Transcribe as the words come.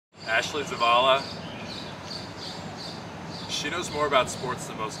Ashley Zavala, she knows more about sports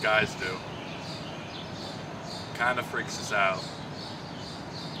than most guys do. Kind of freaks us out.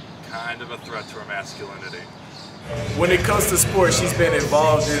 Kind of a threat to our masculinity. When it comes to sports, she's been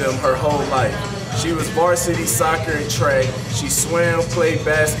involved in them her whole life. She was varsity soccer and track. She swam, played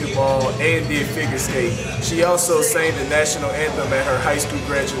basketball, and did figure skate. She also sang the national anthem at her high school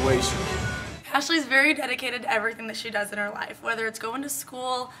graduation. Ashley's very dedicated to everything that she does in her life. Whether it's going to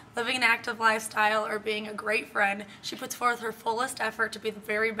school, living an active lifestyle, or being a great friend, she puts forth her fullest effort to be the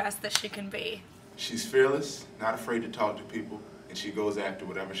very best that she can be. She's fearless, not afraid to talk to people, and she goes after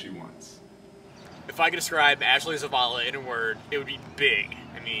whatever she wants. If I could describe Ashley Zavala in a word, it would be big.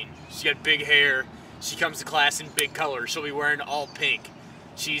 I mean, she's got big hair, she comes to class in big colors, she'll be wearing all pink.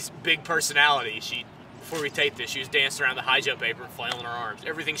 She's big personality. Before we taped this, she was dancing around the high jump apron, flailing her arms.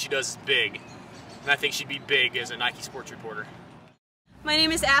 Everything she does is big. And I think she'd be big as a Nike sports reporter. My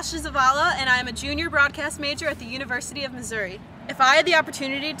name is Ashley Zavala, and I am a junior broadcast major at the University of Missouri. If I had the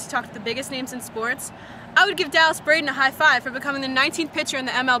opportunity to talk to the biggest names in sports, I would give Dallas Braden a high five for becoming the 19th pitcher in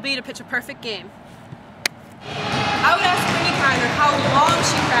the MLB to pitch a perfect game. I would ask Brittany Griner how long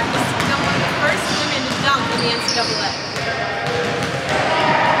she practiced to become one of the first women to dunk in the NCAA.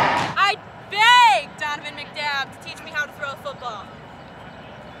 I'd beg Donovan McNabb to teach me how to throw a football.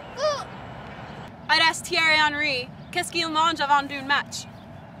 I'd ask Thierry Henry, qu'est-ce qu'il mange avant d'un match?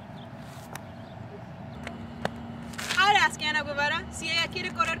 I'd ask Ana Guevara si ella quiere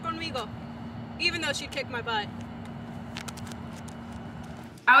correr conmigo, even though she'd kick my butt.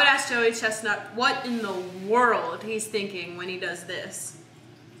 I would ask Joey Chestnut what in the world he's thinking when he does this.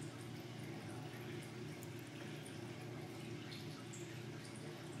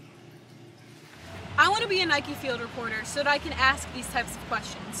 I want to be a Nike field reporter so that I can ask these types of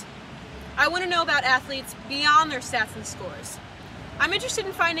questions. I want to know about athletes beyond their stats and scores. I'm interested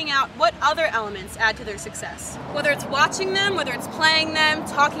in finding out what other elements add to their success. Whether it's watching them, whether it's playing them,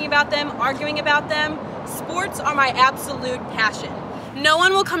 talking about them, arguing about them, sports are my absolute passion. No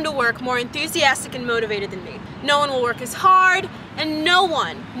one will come to work more enthusiastic and motivated than me. No one will work as hard, and no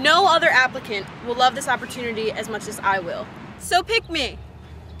other applicant will love this opportunity as much as I will. So pick me.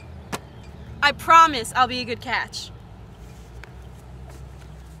 I promise I'll be a good catch.